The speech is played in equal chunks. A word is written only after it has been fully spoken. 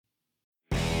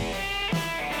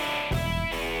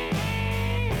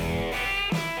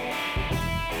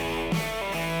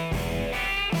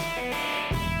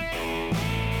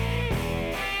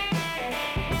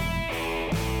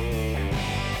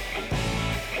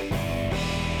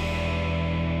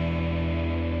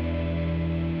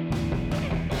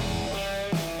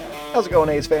How's it going,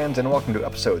 A's fans, and welcome to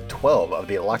episode 12 of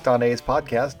the Locked On A's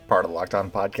podcast, part of the Locked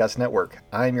On Podcast Network.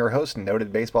 I'm your host,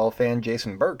 noted baseball fan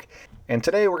Jason Burke, and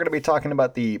today we're going to be talking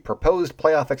about the proposed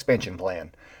playoff expansion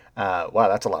plan. Wow,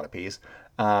 that's a lot of P's.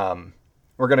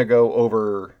 We're going to go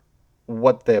over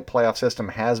what the playoff system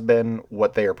has been,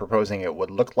 what they are proposing it would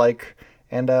look like,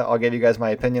 and I'll give you guys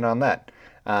my opinion on that.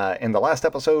 In the last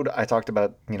episode, I talked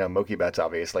about, Mookie Betts,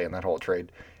 obviously, and that whole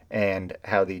trade, and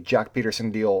how the Joc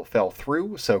Pederson deal fell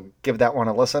through, so give that one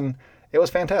a listen. It was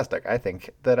fantastic. I think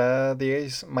that the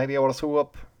A's might be able to swoop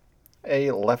up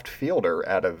a left fielder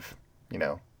out of,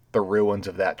 the ruins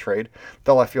of that trade.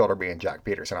 The left fielder being Joc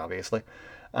Pederson, obviously.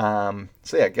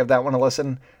 So yeah, give that one a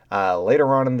listen.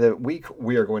 Later on in the week,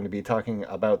 we are going to be talking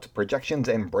about projections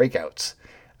and breakouts.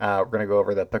 We're going to go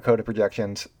over the PECOTA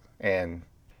projections and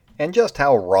just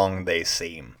how wrong they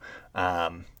seem.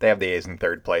 They have the A's in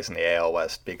third place in the AL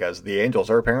West because the Angels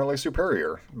are apparently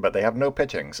superior, but they have no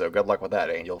pitching, so good luck with that,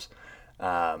 Angels.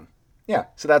 Yeah,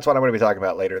 so that's what I'm going to be talking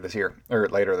about later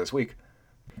this week.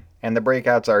 And the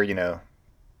breakouts are,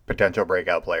 potential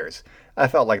breakout players. I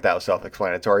felt like that was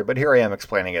self-explanatory, but here I am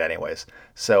explaining it anyways.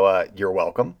 So you're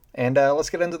welcome, and let's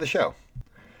get into the show.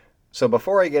 So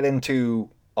before I get into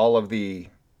all of the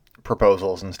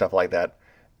proposals and stuff like that,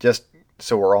 just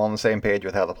so we're all on the same page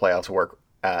with how the playoffs work,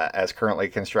 as currently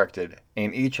constructed,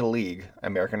 in each league,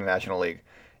 American and National League,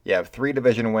 you have 3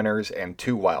 division winners and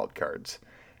 2 wild cards.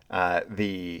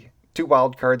 The 2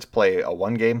 wild cards play a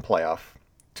 1-game playoff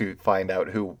to find out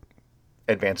who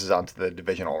advances onto the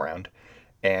divisional round,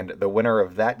 and the winner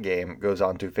of that game goes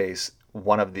on to face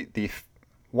one of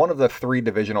the 3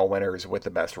 divisional winners with the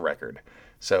best record.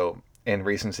 So in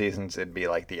recent seasons, it'd be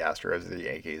like the Astros or the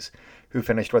Yankees, who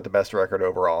finished with the best record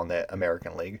overall in the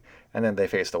American League, and then they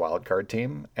face the wild card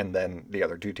team, and then the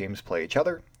other 2 teams play each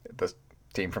other, the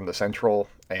team from the Central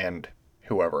and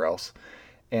whoever else,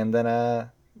 and then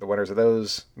the winners of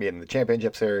those meet in the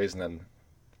championship series, and then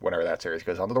winner of that series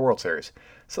goes on to the World Series.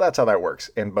 So that's how that works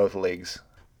in both leagues.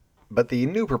 But the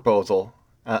new proposal,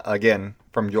 again,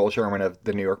 from Joel Sherman of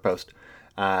the New York Post,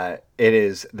 it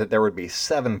is that there would be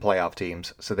 7 playoff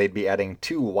teams, so they'd be adding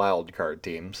 2 wild card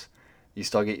teams. You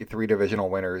still get your 3 divisional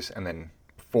winners and then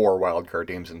 4 wild card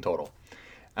teams in total.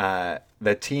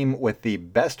 The team with the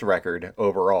best record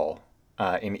overall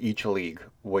in each league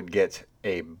would get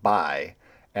a bye,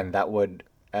 and that would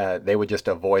they would just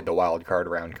avoid the wild card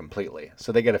round completely.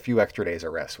 So they get a few extra days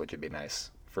of rest, which would be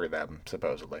nice for them,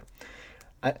 supposedly.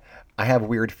 I have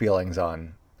weird feelings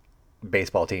on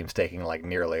baseball teams taking like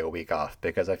nearly a week off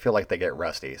because I feel like they get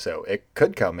rusty. So it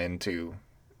could come into,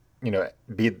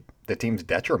 be the team's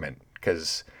detriment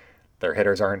because their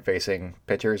hitters aren't facing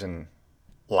pitchers and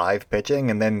live pitching.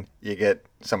 And then you get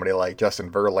somebody like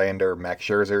Justin Verlander, Max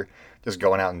Scherzer just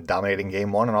going out and dominating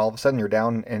game 1. And all of a sudden you're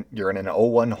down and you're in an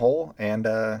 0-1 hole. And,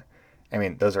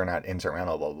 those are not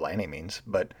insurmountable by any means,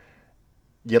 but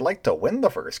you'd like to win the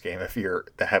first game if you're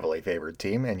the heavily favored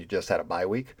team and you just had a bye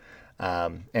week.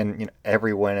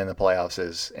 Every win in the playoffs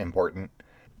is important.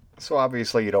 So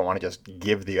obviously you don't want to just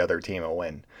give the other team a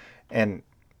win. And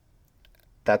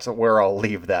that's where I'll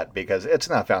leave that because it's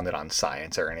not founded on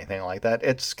science or anything like that.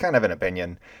 It's kind of an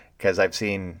opinion because I've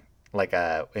seen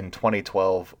in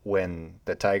 2012 when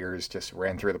the Tigers just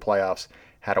ran through the playoffs,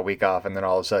 had a week off, and then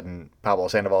all of a sudden Pablo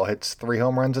Sandoval hits 3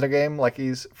 home runs in a game like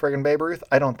he's friggin' Babe Ruth.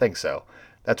 I don't think so.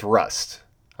 That's rust.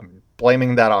 I'm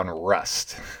blaming that on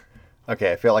rust.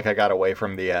 Okay, I feel like I got away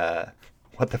from the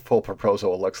what the full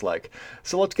proposal looks like.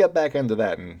 So let's get back into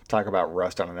that and talk about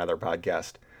rust on another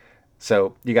podcast.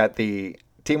 So you got the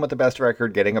team with the best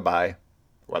record getting a bye,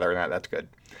 whether or not that's good.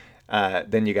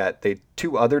 Then you got the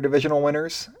 2 other divisional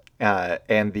winners,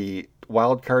 and the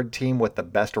wild card team with the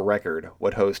best record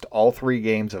would host all 3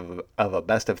 games of a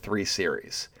best of 3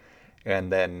 series.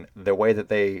 And then the way that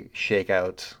they shake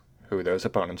out who those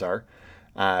opponents are,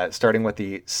 starting with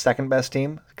the second best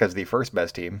team, because the first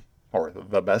best team, or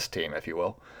the best team, if you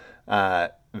will,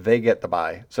 they get the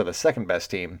bye. So the second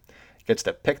best team gets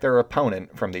to pick their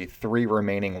opponent from the 3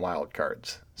 remaining wild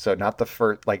cards. So not the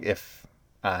first, if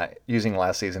using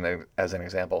last season as an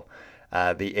example,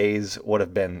 the A's would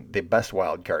have been the best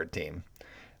wild card team.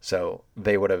 So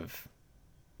they would have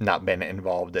not been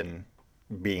involved in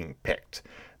being picked.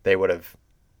 They would have,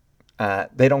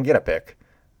 they don't get a pick,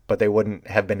 but they wouldn't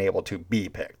have been able to be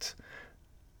picked.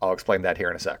 I'll explain that here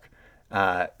in a sec.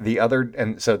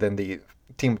 So then the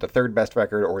team with the third best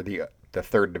record, or the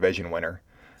third division winner,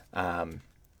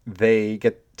 they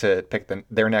get to pick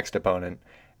their next opponent,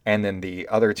 and then the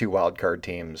other 2 wildcard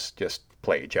teams just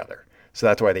play each other. So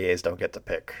that's why the A's don't get to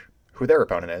pick who their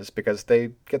opponent is, because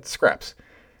they get the scraps.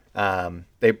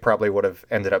 They probably would have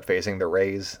ended up facing the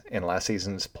Rays in last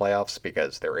season's playoffs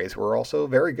because the Rays were also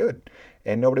very good,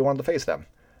 and nobody wanted to face them.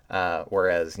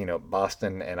 Whereas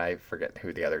Boston and I forget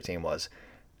who the other team was,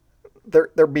 they're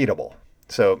beatable.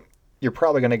 So you're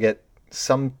probably going to get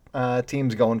some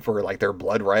teams going for like their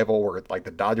blood rival, where like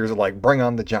the Dodgers are like, bring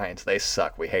on the Giants, they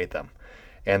suck, we hate them,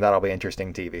 and that'll be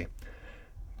interesting TV.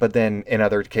 But then in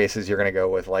other cases, you're going to go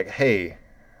with like, hey,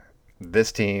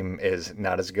 this team is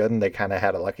not as good, and they kind of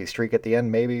had a lucky streak at the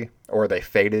end, maybe, or they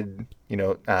faded,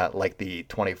 like the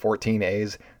 2014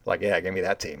 A's. Like, yeah, give me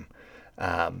that team.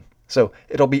 So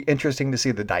it'll be interesting to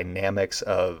see the dynamics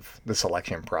of the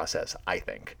selection process, I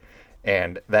think.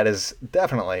 And that is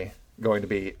definitely going to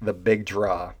be the big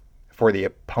draw for the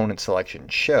opponent selection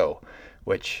show,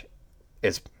 which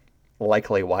is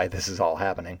likely why this is all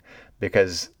happening,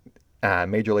 because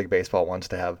Major League Baseball wants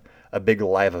to have a big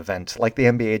live event like the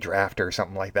NBA draft or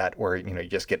something like that, where you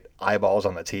just get eyeballs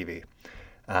on the TV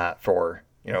for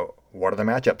what are the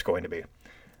matchups going to be.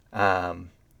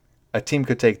 A team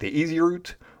could take the easy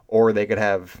route, or they could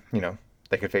have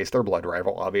they could face their blood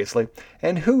rival, obviously.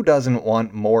 And who doesn't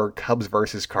want more Cubs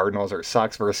versus Cardinals or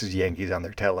Sox versus Yankees on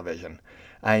their television?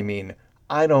 I mean,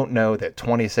 I don't know that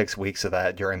 26 weeks of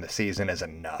that during the season is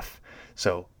enough.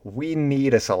 So we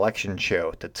need a selection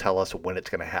show to tell us when it's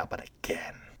going to happen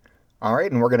again. All right,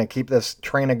 and we're going to keep this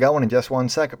train going in just one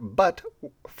sec, but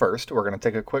first we're going to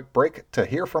take a quick break to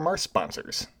hear from our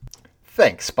sponsors.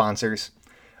 Thanks, sponsors.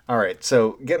 All right,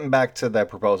 so getting back to the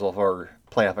proposal for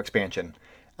playoff expansion.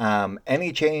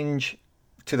 Any change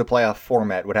to the playoff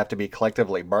format would have to be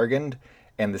collectively bargained,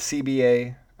 and the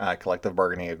CBA, collective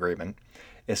bargaining agreement,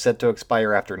 is set to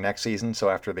expire after next season, so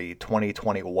after the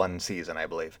 2021 season, I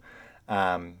believe.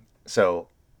 So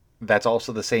that's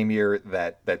also the same year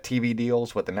that TV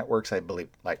deals with the networks, I believe,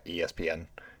 like ESPN.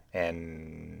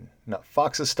 And no,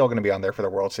 Fox is still going to be on there for the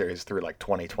World Series through like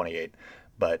 2028.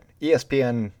 But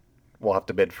ESPN will have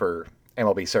to bid for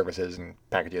MLB services and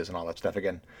packages and all that stuff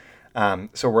again.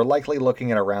 So we're likely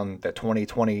looking at around the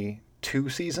 2022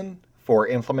 season for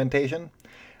implementation.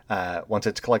 Once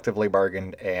it's collectively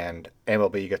bargained and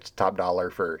MLB gets top dollar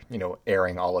for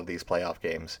airing all of these playoff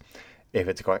games, if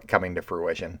it's coming to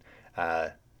fruition.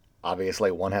 Obviously,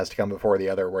 one has to come before the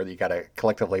other, where you got to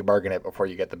collectively bargain it before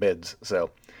you get the bids. So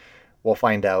we'll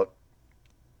find out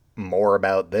more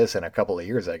about this in a couple of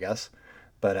years, I guess.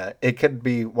 But it could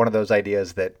be one of those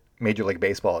ideas that Major League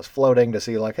Baseball is floating to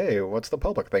see, like, hey, what's the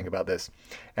public think about this?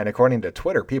 And according to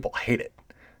Twitter, people hate it.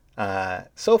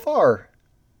 So far,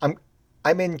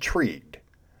 I'm intrigued.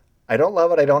 I don't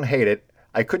love it. I don't hate it.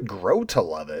 I could grow to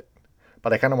love it,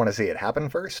 but I kind of want to see it happen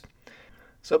first.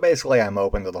 So basically, I'm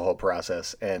open to the whole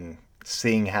process and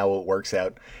seeing how it works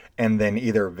out, and then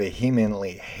either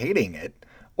vehemently hating it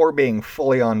or being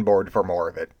fully on board for more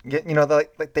of it.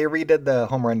 Like they redid the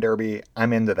home run derby.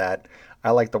 I'm into that. I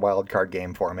like the wild card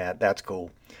game format. That's cool.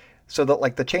 So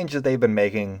the changes they've been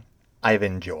making, I've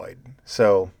enjoyed.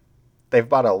 So they've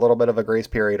bought a little bit of a grace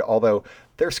period, although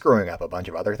they're screwing up a bunch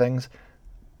of other things.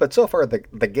 But so far, the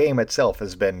game itself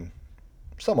has been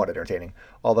somewhat entertaining,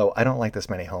 although I don't like this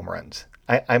many home runs.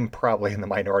 I'm probably in the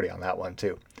minority on that one,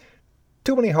 too.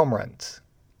 Too many home runs.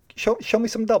 Show me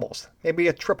some doubles. Maybe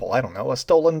a triple, I don't know, a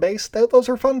stolen base. Those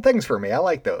are fun things for me. I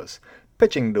like those.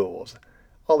 Pitching duels.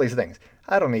 All these things.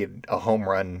 I don't need a home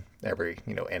run every,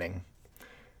 inning.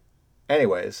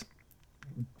 Anyways,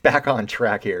 back on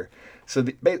track here. So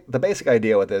the basic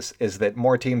idea with this is that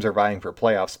more teams are vying for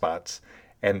playoff spots,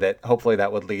 and that hopefully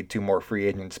that would lead to more free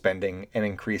agent spending and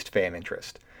increased fan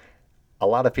interest. A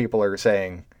lot of people are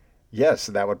saying, yes,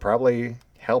 that would probably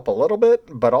help a little bit,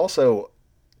 but also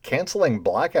canceling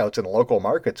blackouts in local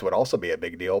markets would also be a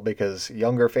big deal, because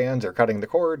younger fans are cutting the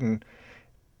cord, and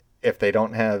if they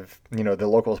don't have, the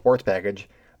local sports package,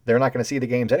 they're not going to see the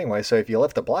games anyway. So if you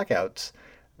lift the blackouts,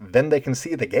 then they can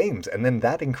see the games, and then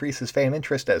that increases fan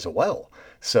interest as well.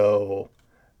 So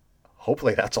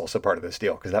hopefully that's also part of this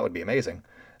deal, because that would be amazing.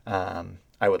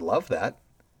 I would love that.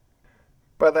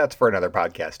 But that's for another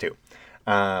podcast too.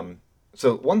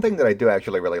 So one thing that I do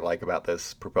actually really like about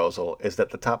this proposal is that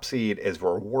the top seed is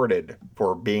rewarded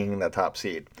for being the top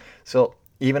seed. So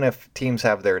even if teams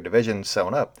have their divisions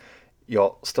sewn up,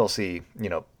 you'll still see,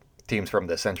 teams from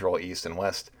the Central, East, and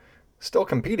West still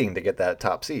competing to get that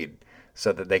top seed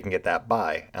so that they can get that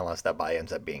bye, unless that bye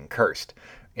ends up being cursed,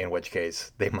 in which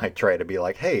case they might try to be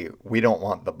like, hey, we don't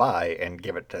want the bye, and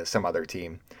give it to some other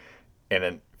team in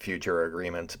a future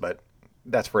agreement, but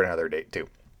that's for another date too.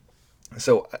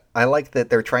 So I like that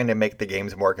they're trying to make the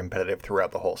games more competitive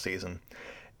throughout the whole season,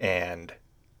 and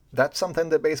that's something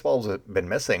that baseball's been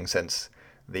missing since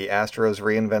the Astros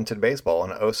reinvented baseball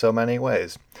in oh so many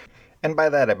ways. And by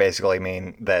that, I basically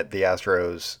mean that the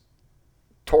Astros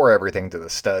tore everything to the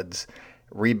studs,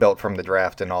 rebuilt from the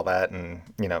draft and all that, and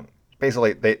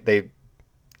basically they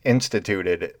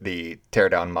instituted the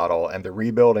teardown model and the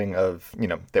rebuilding of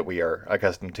that we are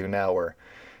accustomed to now, where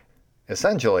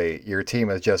essentially your team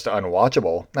is just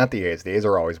unwatchable. Not the A's. The A's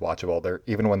are always watchable. They're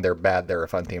even when they're bad, they're a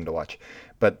fun team to watch.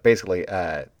 But basically,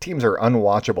 teams are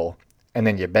unwatchable, and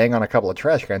then you bang on a couple of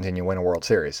trash cans and you win a World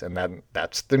Series, and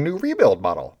that's the new rebuild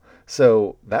model.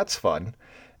 So that's fun,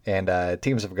 and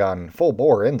teams have gone full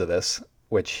bore into this,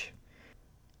 which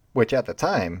at the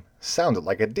time sounded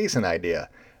like a decent idea.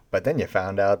 But then you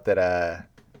found out that the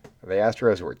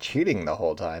Astros were cheating the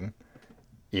whole time,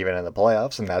 even in the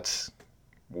playoffs, and that's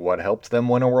what helped them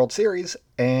win a World Series.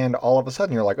 And all of a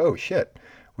sudden, you're like, oh shit,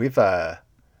 we've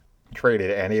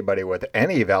traded anybody with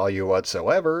any value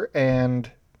whatsoever,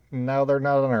 and now they're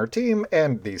not on our team,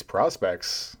 and these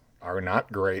prospects are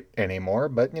not great anymore,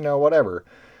 but whatever.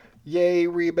 Yay,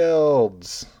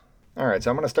 rebuilds. All right, so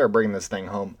I'm going to start bringing this thing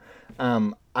home.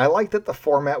 I like that the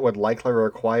format would likely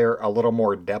require a little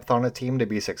more depth on a team to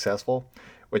be successful,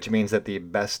 which means that the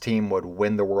best team would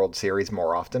win the World Series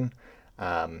more often.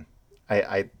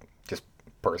 I just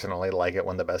personally like it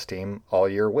when the best team all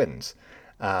year wins.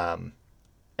 And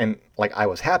I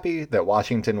was happy that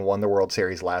Washington won the World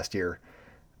Series last year,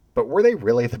 but were they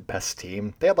really the best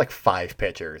team? They had 5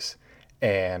 pitchers,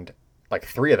 and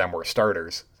 3 of them were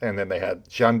starters, and then they had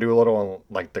Sean Doolittle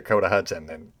and Dakota Hudson,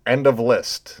 and end of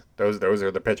list. Those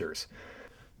are the pitchers.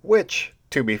 Which,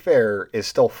 to be fair, is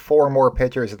still 4 more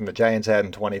pitchers than the Giants had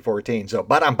in 2014. So,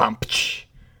 ba-dum-bum.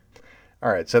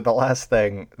 All right, so the last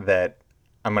thing that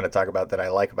I'm going to talk about that I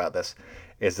like about this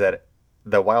is that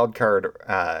the wild card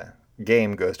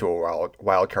game goes to a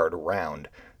wild card round.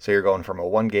 So you're going from a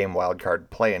 1-game wild card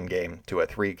play-in game to a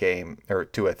 3-game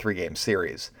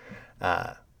series.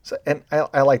 And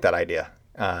I like that idea.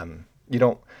 And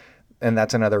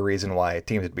that's another reason why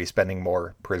teams would be spending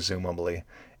more, presumably,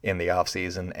 in the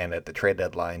offseason and at the trade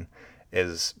deadline,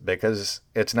 is because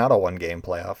it's not a 1-game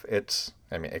playoff. It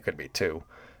could be 2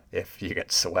 if you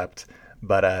get swept.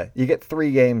 But you get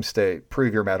 3 games to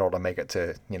prove your mettle to make it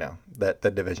to,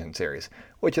 the division series,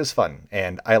 which is fun.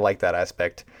 And I like that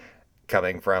aspect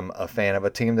coming from a fan of a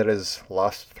team that has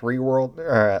lost 3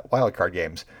 wild card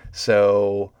games.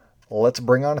 So let's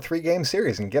bring on a 3-game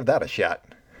series and give that a shot.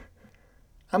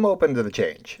 I'm open to the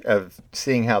change of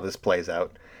seeing how this plays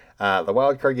out. The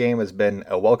wildcard game has been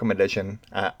a welcome addition.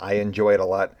 I enjoy it a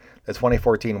lot. The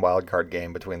 2014 wildcard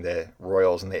game between the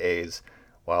Royals and the A's,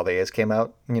 while the A's came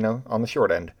out, on the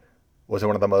short end, was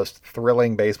one of the most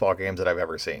thrilling baseball games that I've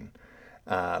ever seen.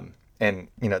 And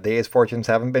the A's fortunes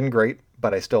haven't been great,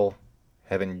 but I still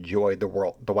have enjoyed the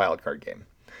wildcard game.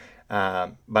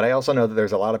 But I also know that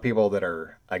there's a lot of people that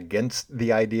are against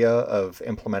the idea of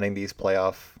implementing these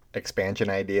playoff expansion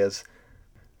ideas.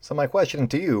 So my question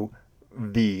to you,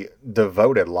 the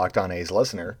devoted Locked On A's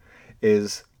listener,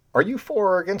 is, are you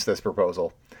for or against this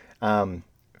proposal?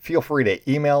 Feel free to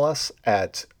email us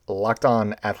at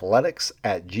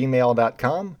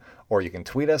lockedonathletics@gmail.com, or you can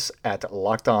tweet us at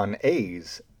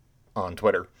LockedOnA's on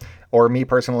Twitter, or me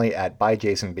personally at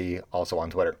byJasonB, also on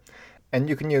Twitter. And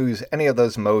you can use any of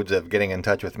those modes of getting in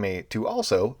touch with me to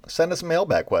also send us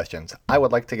mailbag questions. I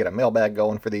would like to get a mailbag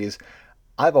going for these.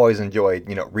 I've always enjoyed,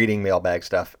 reading mailbag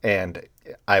stuff, and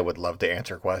I would love to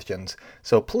answer questions.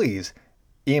 So please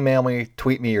email me,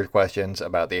 tweet me your questions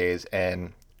about the A's,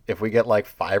 and if we get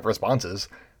 5 responses,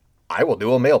 I will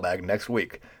do a mailbag next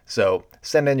week. So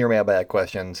send in your mailbag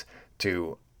questions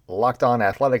to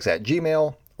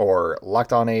LockedOnAthletics@gmail or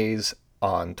LockedOnA's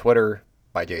on Twitter,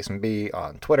 by Jason B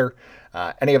on Twitter.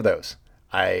 Any of those.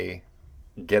 I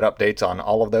get updates on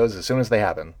all of those as soon as they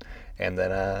happen. And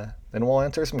then we'll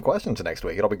answer some questions next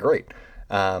week. It'll be great.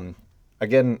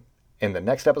 Again, in the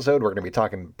next episode, we're going to be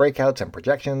talking breakouts and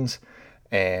projections,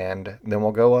 and then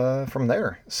we'll go from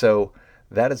there. So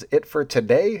that is it for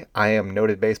today. I am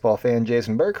noted baseball fan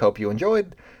Jason Burke. Hope you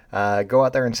enjoyed. Go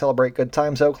out there and celebrate good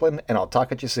times, Oakland, and I'll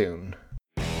talk at you soon.